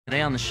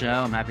Today on the show,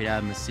 I'm happy to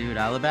have Massoud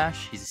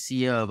Alibakhsh. He's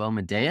the CEO of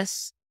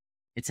Omadeus.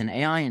 It's an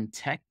AI and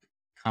tech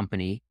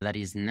company that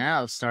he's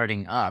now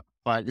starting up,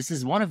 but this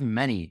is one of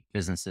many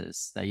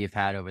businesses that you've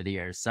had over the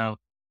years. So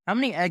how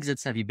many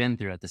exits have you been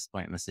through at this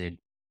point, Massoud?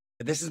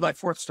 This is my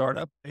fourth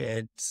startup.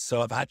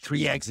 So I've had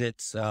three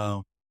exits.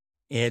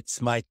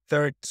 It's my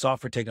third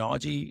software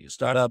technology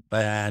startup,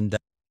 and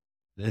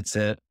it's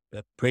a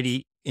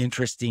pretty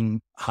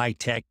interesting high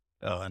tech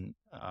on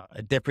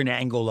a different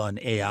angle on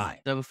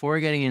AI. So before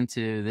getting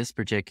into this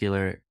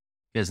particular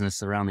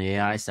business around the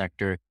AI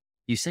sector,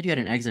 you said you had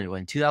an exit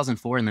in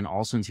 2004 and then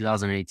also in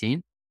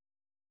 2018.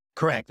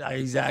 Correct. I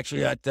was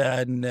actually at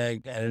an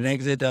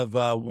exit of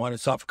one of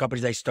the software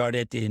companies I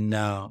started in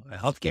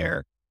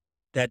healthcare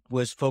that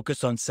was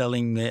focused on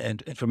selling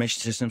information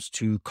systems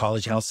to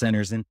college health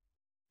centers. And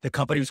the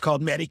company was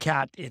called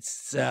Medicat.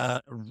 It's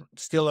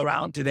still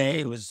around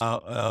today. It was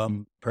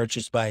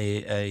purchased by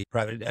a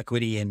private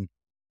equity, and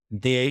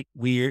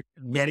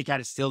Medicat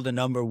is still the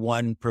number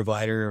one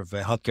provider of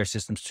healthcare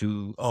systems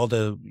to all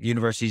the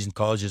universities and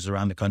colleges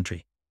around the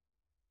country.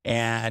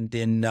 And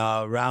in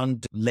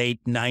around late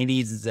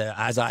 90s,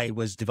 as I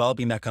was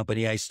developing that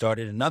company, I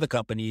started another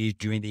company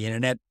during the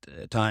internet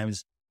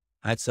times.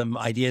 I had some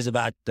ideas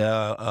about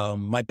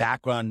my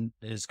background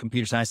is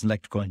computer science and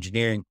electrical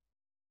engineering.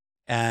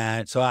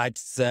 And so I had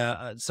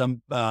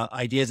some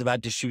ideas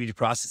about distributed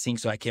processing.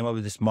 So I came up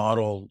with this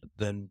model,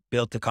 then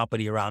built a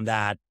company around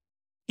that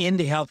in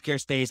the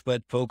healthcare space,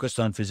 but focused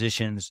on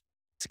physicians.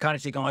 It's the kind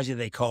of technology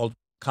they called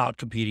cloud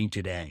computing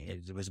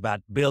today. It was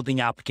about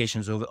building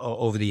applications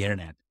over the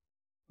internet.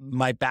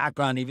 My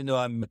background, even though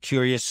I'm a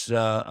curious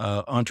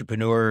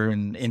entrepreneur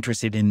and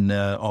interested in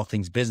all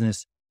things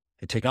business,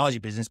 the technology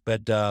business,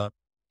 but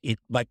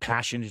my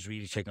passion is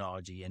really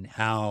technology and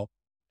how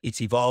it's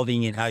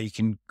evolving and how you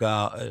can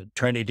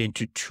turn it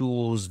into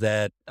tools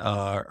that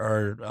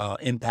are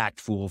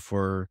impactful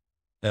for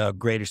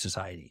greater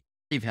society.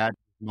 You've had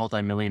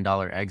multi-million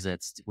dollar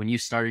exits. When you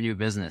start a new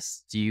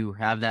business, do you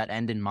have that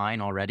end in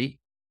mind already?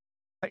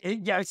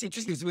 Yeah, it's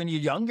interesting because when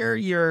you're younger,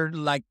 you're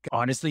like,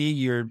 honestly,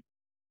 you're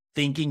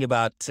thinking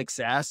about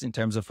success in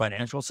terms of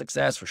financial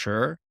success for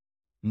sure.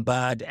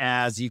 But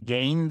as you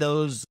gain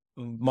those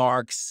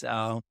marks,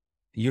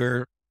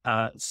 your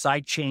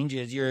sight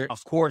changes.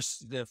 Of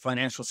course, the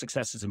financial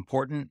success is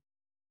important.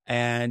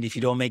 And if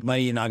you don't make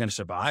money, you're not going to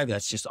survive.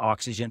 That's just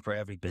oxygen for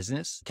every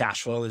business.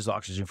 Cash flow is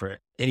oxygen for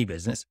any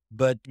business.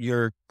 But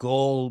your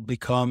goal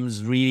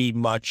becomes really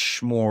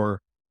much more.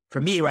 For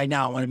me right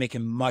now, I want to make a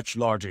much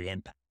larger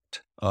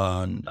impact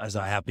as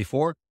I have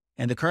before.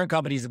 And the current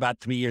company is about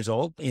 3 years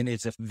old, and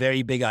it's a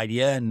very big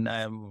idea. And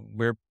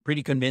we're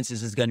pretty convinced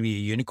this is going to be a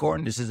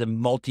unicorn. This is a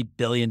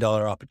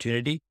multi-billion-dollar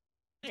opportunity,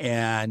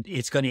 and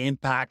it's going to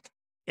impact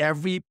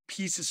every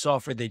piece of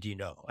software that you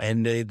know.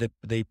 And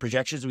the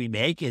projections we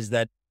make is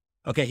that,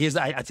 okay,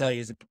 I tell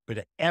you,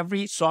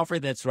 every software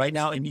that's right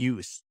now in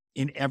use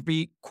in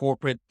every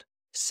corporate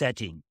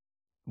setting,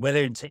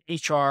 whether it's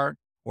HR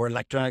or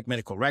electronic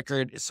medical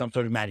record, some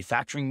sort of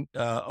manufacturing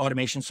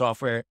automation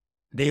software,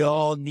 they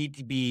all need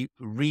to be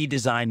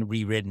redesigned,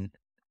 rewritten.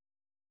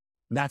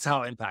 That's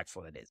how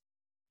impactful it is.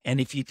 And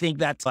if you think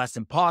that's less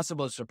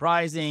impossible,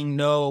 surprising,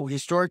 no,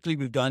 historically,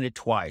 we've done it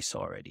twice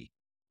already.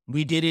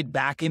 We did it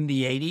back in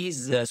the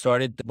 80s,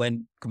 started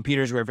when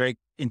computers were very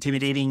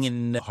intimidating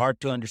and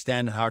hard to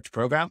understand and hard to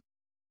program.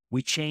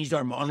 We changed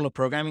our model of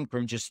programming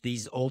from just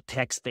these old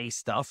text-based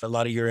stuff. A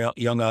lot of your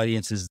young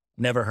audiences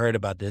never heard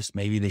about this.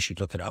 Maybe they should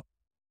look it up.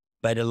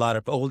 But a lot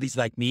of oldies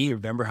like me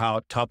remember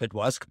how tough it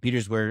was.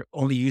 Computers were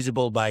only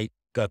usable by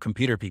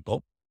computer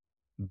people.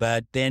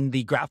 But then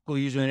the graphical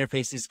user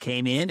interfaces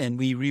came in, and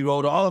we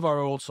rewrote all of our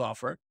old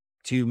software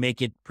to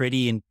make it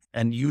pretty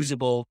and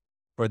usable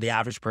for the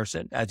average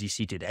person, as you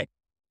see today.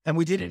 And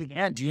we did it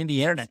again during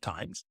the internet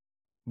times.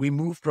 We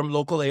moved from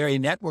local area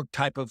network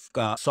type of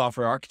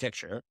software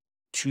architecture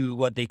to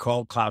what they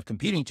call cloud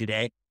computing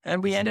today.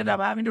 And we ended up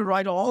having to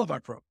write all of our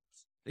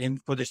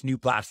programs for this new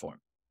platform.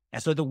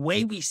 And so the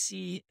way we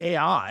see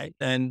AI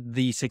and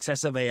the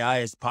success of AI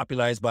is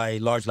popularized by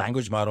large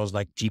language models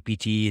like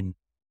GPT and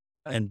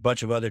a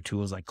bunch of other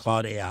tools like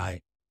Cloud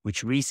AI,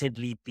 which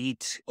recently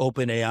beat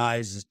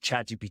OpenAI's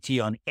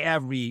ChatGPT on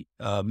every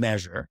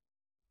measure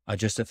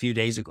just a few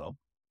days ago.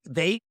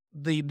 The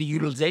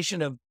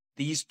utilization of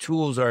these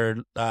tools are,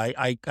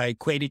 I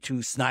equate it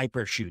to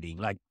sniper shooting,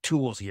 like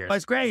tools here.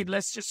 It's great.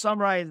 Let's just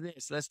summarize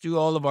this. Let's do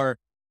all of our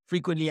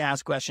frequently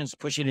asked questions,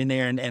 push it in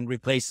there and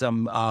replace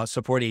some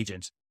support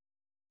agents.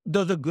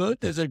 Those are good.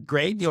 Those are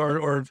great.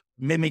 Or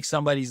mimic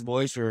somebody's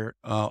voice or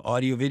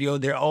audio, video.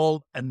 They're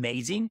all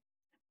amazing,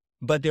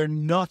 but they're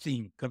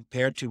nothing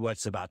compared to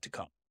what's about to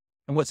come.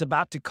 And what's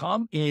about to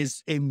come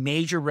is a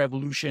major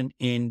revolution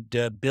in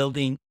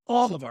building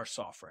all of our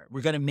software.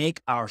 We're going to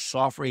make our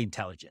software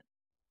intelligent.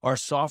 Our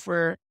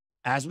software,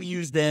 as we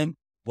use them,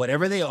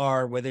 whatever they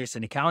are, whether it's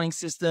an accounting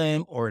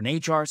system or an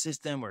HR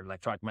system or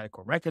electronic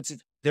medical records,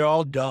 they're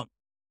all dumb.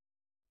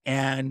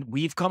 And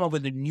we've come up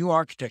with a new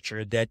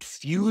architecture that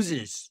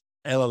fuses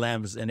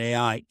LLMs and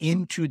AI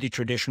into the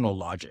traditional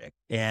logic.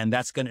 And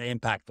that's going to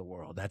impact the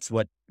world. That's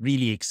what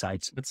really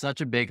excites me. It's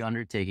such a big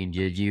undertaking.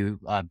 Did you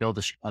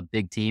build a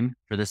big team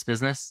for this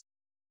business?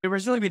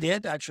 Originally, we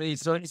did actually.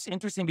 So it's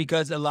interesting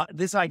because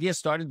this idea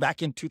started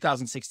back in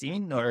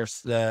 2016 or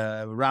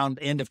around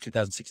end of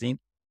 2016.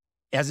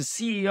 As a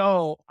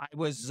CEO, I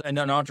was an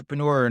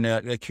entrepreneur and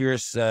a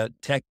curious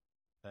tech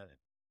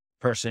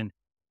person.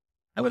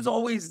 I was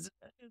always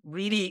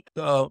really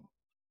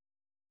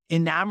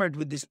enamored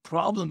with this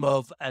problem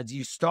of, as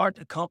you start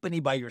a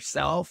company by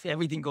yourself,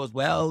 everything goes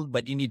well,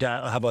 but you need to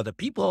have other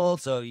people.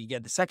 So you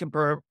get the second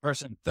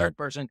person, third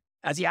person.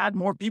 As you add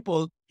more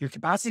people, your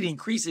capacity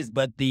increases,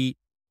 but the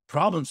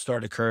problems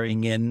start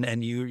occurring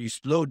and you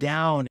slow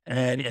down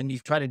and you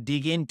try to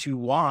dig into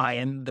why.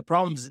 And the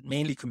problem is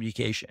mainly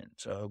communication.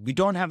 So we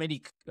don't have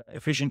any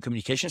efficient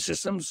communication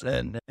systems.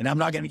 And I'm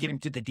not going to get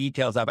into the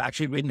details. I've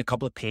actually written a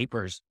couple of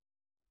papers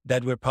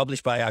that were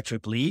published by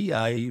IEEE.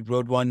 I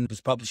wrote one that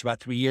was published about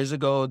 3 years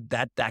ago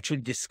that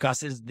actually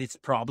discusses this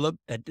problem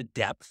at the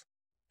depth.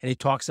 And it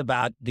talks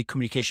about the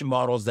communication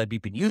models that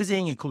we've been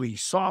using, including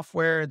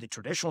software, the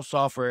traditional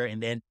software,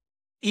 and then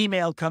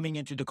email coming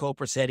into the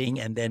corporate setting,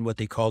 and then what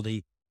they call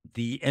the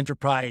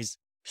enterprise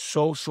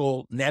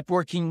social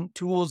networking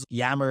tools,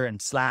 Yammer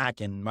and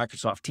Slack and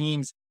Microsoft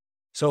Teams.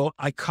 So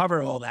I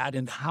cover all that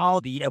and how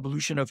the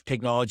evolution of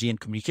technology and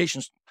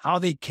communications, how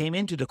they came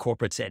into the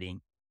corporate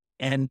setting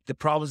and the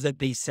problems that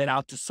they set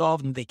out to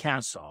solve and they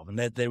can't solve, and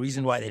that the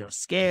reason why they don't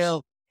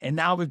scale. And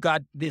now we've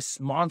got this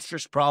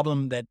monstrous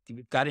problem that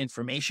we've got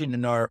information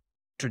in our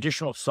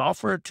traditional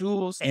software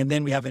tools, and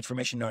then we have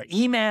information in our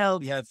email,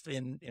 we have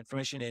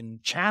information in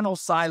channel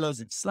silos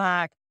in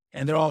Slack,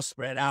 and they're all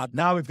spread out.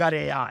 Now we've got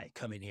AI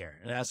coming here.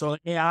 So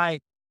AI,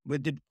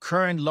 with the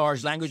current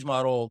large language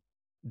model,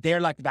 they're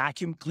like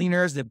vacuum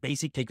cleaners. The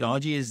basic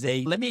technology is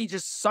let me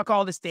just suck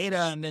all this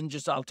data and then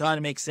I'll try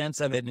to make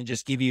sense of it and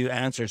just give you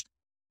answers.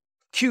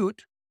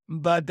 Cute,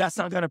 but that's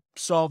not going to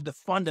solve the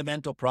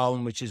fundamental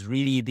problem, which is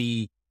really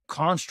the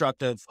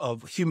construct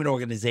of human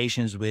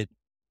organizations with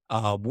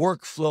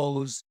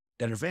workflows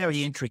that are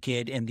very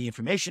intricate, and the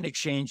information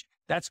exchange,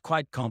 that's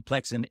quite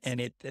complex, and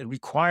it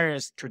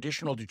requires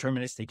traditional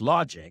deterministic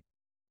logic.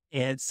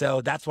 And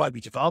so that's why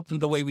we developed them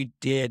the way we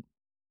did.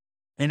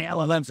 And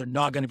LLMs are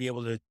not going to be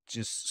able to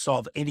just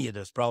solve any of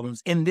those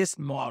problems in this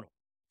model.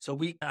 So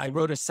I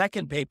wrote a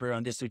second paper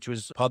on this, which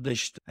was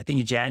published, I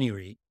think, in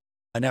January.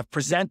 And I've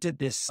presented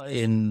this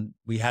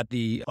we had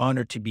the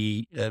honor to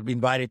be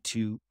invited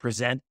to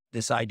present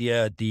this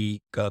idea at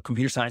the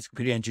Computer Science,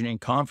 Computer Engineering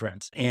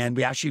Conference. And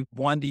we actually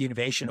won the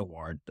Innovation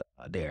Award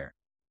there,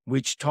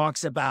 which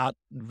talks about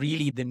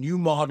really the new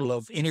model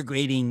of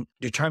integrating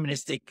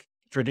deterministic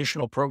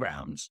traditional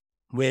programs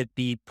with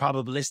the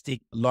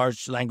probabilistic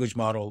large language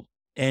model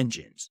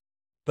engines,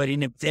 but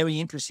in a very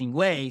interesting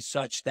way,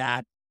 such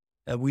that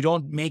we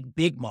don't make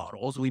big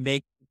models. We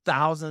make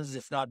thousands,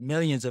 if not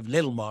millions of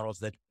little models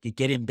that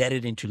get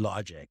embedded into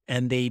logic.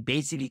 And they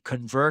basically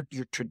convert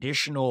your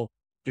traditional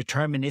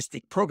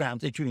deterministic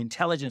programs into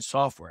intelligent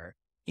software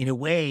in a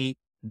way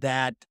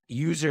that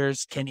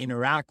users can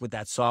interact with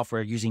that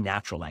software using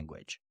natural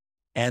language.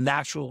 And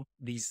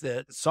these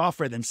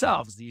software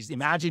themselves,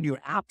 imagine your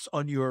apps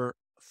on your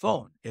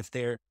phone, if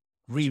they're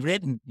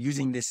rewritten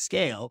using this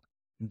scale,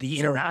 the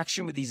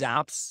interaction with these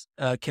apps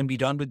can be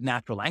done with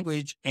natural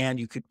language, and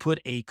you could put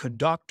a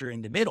conductor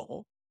in the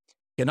middle.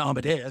 In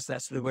Omadeus,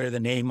 that's where the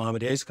name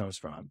Omadeus comes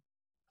from.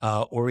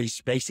 Or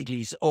he's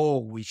basically,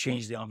 we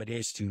changed the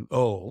Omadeus to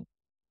O,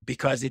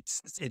 because it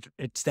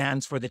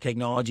stands for the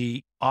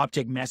technology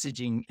object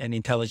messaging and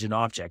intelligent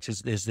objects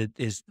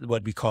is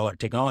what we call our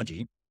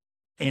technology.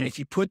 And if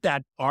you put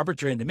that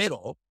arbiter in the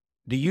middle,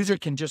 the user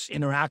can just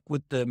interact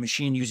with the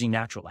machine using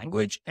natural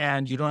language,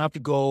 and you don't have to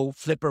go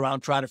flip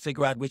around, try to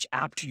figure out which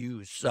app to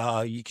use.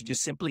 You can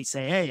just simply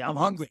say, hey, I'm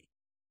hungry.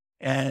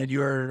 And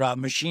your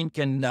machine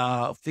can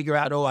figure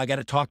out, I got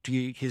to talk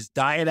to his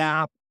diet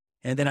app.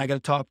 And then I got to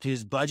talk to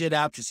his budget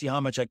app to see how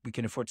much we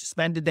can afford to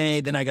spend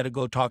today. Then I got to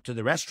go talk to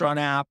the restaurant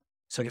app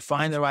so I can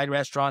find the right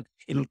restaurant.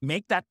 It'll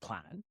make that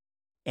plan.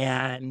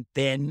 And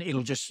then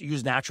it'll just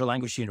use natural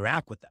language to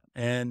interact with them.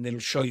 And it'll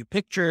show you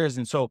pictures.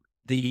 And so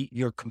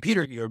your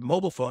computer, your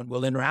mobile phone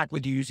will interact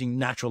with you using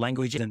natural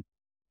language and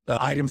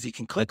the items you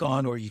can click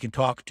on or you can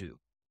talk to.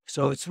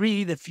 So it's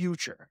really the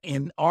future.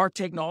 And our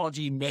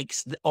technology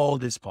makes all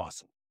this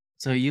possible.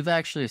 So you've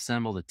actually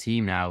assembled a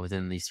team now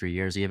within these 3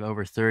 years. You have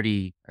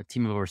a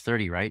team of over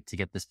 30, right? To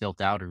get this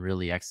built out and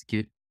really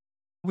execute.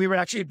 We were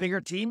actually a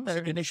bigger team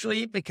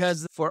initially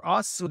because for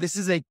us, so this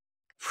is a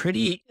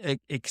pretty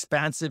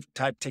expansive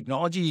type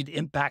technology. It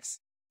impacts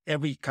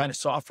every kind of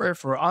software.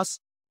 For us,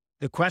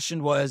 the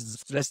question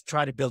was, let's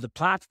try to build a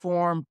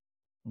platform.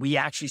 We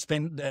actually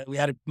we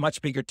had a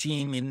much bigger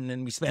team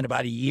and we spent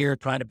about a year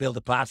trying to build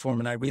a platform.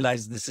 And I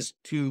realized this is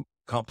too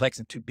complex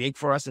and too big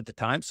for us at the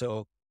time.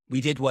 So we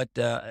did what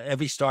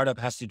every startup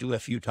has to do a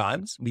few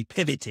times. We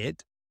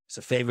pivoted. It's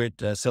a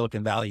favorite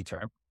Silicon Valley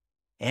term.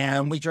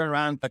 And we turned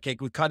around,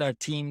 we cut our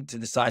team to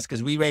the size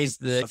because we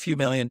raised a few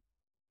million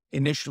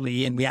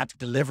initially, and we had to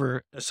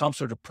deliver some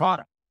sort of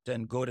product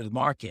and go to the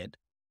market.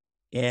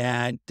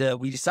 And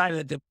we decided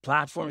that the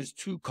platform is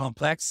too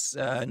complex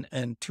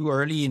and too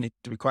early, and it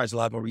requires a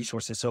lot more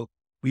resources. So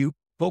we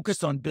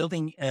focused on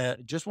building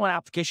just one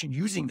application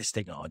using this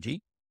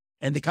technology.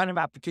 And the kind of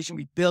application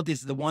we built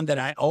is the one that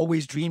I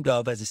always dreamed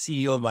of as a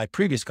CEO of my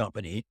previous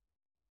company,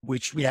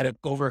 which we had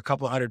over a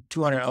couple hundred,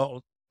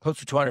 200, close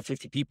to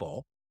 250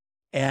 people.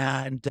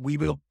 And we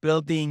were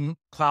building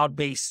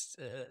cloud-based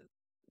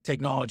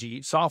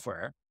technology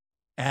software.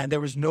 And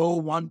there was no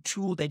one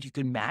tool that you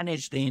could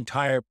manage the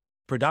entire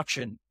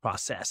production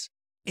process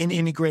and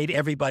integrate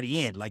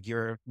everybody in, like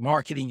your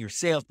marketing, your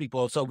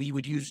salespeople. So we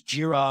would use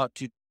Jira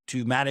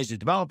to manage the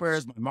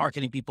developers. My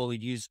marketing people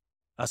would use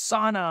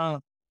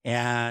Asana,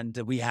 and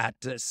we had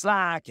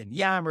Slack and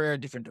Yammer,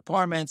 different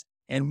departments.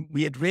 And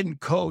we had written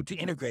code to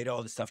integrate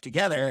all this stuff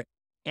together,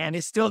 and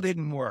it still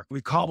didn't work.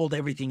 We cobbled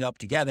everything up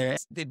together.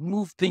 It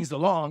moved things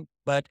along.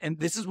 And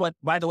this is what,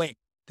 by the way,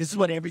 this is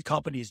what every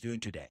company is doing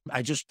today.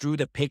 I just drew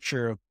the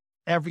picture of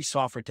every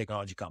software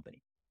technology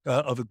company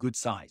of a good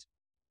size.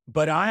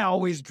 But I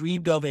always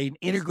dreamed of an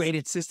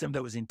integrated system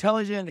that was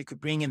intelligent. It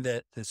could bring in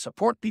the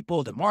support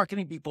people, the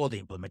marketing people, the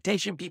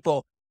implementation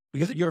people,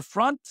 because your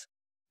front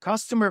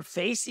customer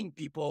facing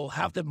people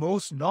have the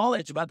most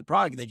knowledge about the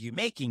product that you're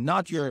making,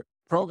 not your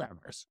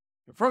programmers.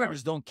 Your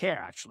programmers don't care,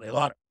 actually, a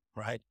lot of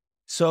them, right?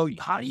 So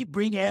how do you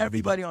bring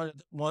everybody on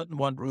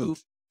one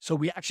roof? So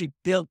we actually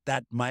built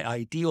that, my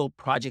ideal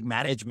project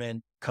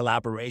management,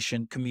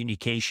 collaboration,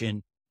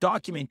 communication,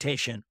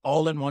 documentation,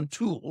 all in one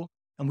tool.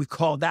 And we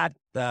call that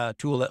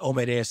tool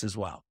Omadeus as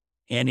well.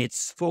 And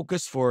it's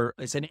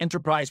an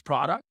enterprise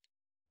product,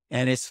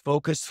 and it's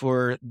focused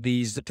for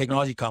these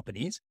technology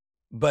companies.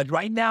 But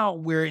right now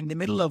we're in the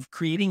middle of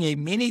creating a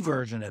mini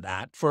version of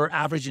that for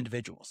average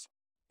individuals.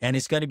 And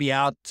it's going to be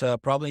out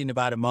probably in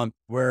about a month,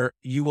 where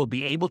you will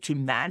be able to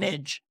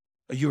manage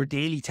your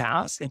daily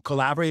tasks and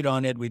collaborate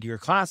on it with your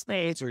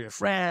classmates or your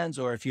friends,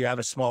 or if you have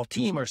a small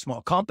team or a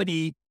small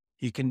company,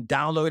 you can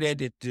download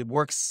it. It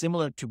works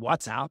similar to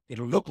WhatsApp.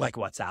 It'll look like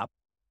WhatsApp,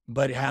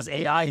 but it has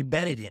AI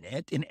embedded in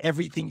it. And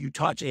everything you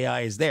touch,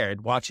 AI is there.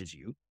 It watches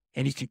you.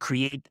 And you can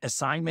create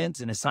assignments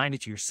and assign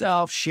it to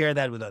yourself, share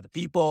that with other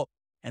people.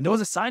 And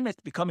those assignments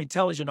become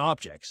intelligent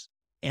objects.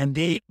 And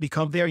they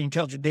become very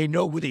intelligent. They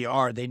know who they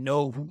are. They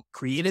know who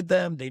created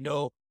them. They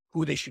know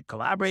who they should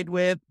collaborate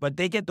with, but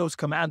they get those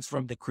commands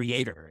from the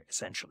creator,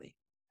 essentially.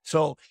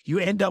 So you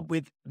end up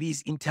with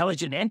these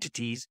intelligent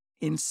entities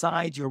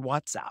inside your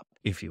WhatsApp,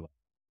 if you will.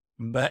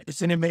 But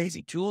it's an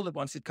amazing tool that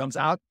once it comes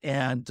out,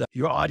 and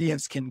your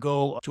audience can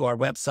go to our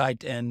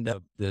website and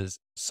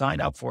sign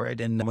up for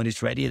it. And when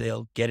it's ready,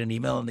 they'll get an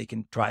email and they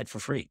can try it for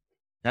free.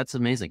 That's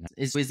amazing.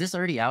 Is this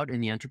already out in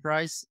the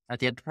enterprise, at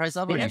the enterprise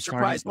level? The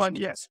enterprise one,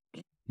 yes.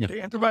 Yeah.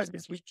 The enterprise,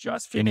 we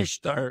just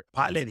finished our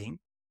piloting.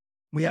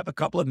 We have a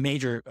couple of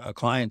major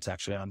clients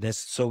actually on this.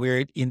 So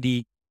we're in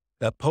the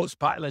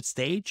post-pilot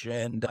stage,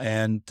 and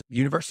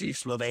University of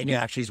Slovenia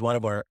actually is one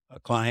of our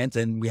clients.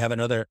 And we have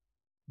another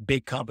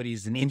big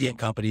companies, and Indian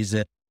companies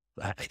that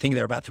I think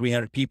they're about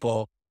 300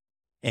 people,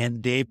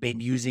 and they've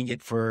been using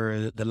it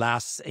for the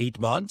last 8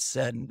 months,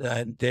 and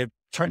they've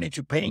turned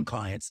into paying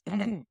clients.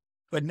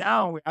 But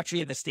now we're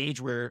actually at the stage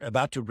we're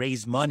about to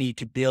raise money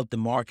to build the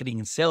marketing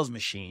and sales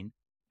machine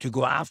to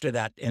go after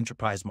that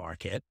enterprise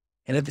market.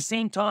 And at the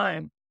same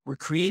time, we're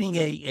creating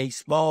a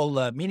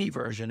small mini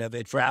version of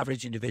it for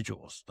average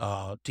individuals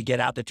to get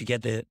out there, to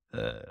get the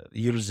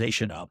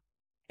utilization up,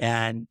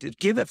 and to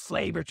give a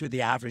flavor to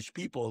the average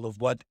people of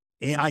what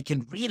AI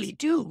can really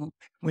do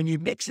when you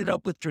mix it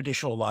up with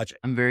traditional logic.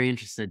 I'm very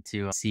interested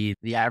to see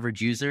the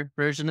average user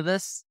version of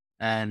this.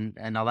 And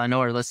I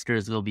know our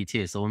listeners will be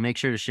too. So we'll make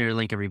sure to share a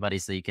link, everybody,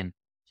 so you can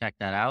check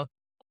that out.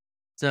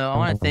 So I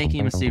want to thank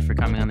you, Massoud, for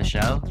coming on the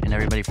show, and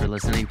everybody for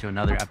listening to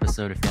another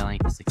episode of Failing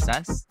to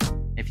Success.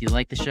 If you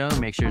like the show,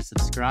 make sure to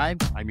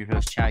subscribe. I'm your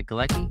host, Chad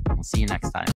Galecki. We'll see you next time.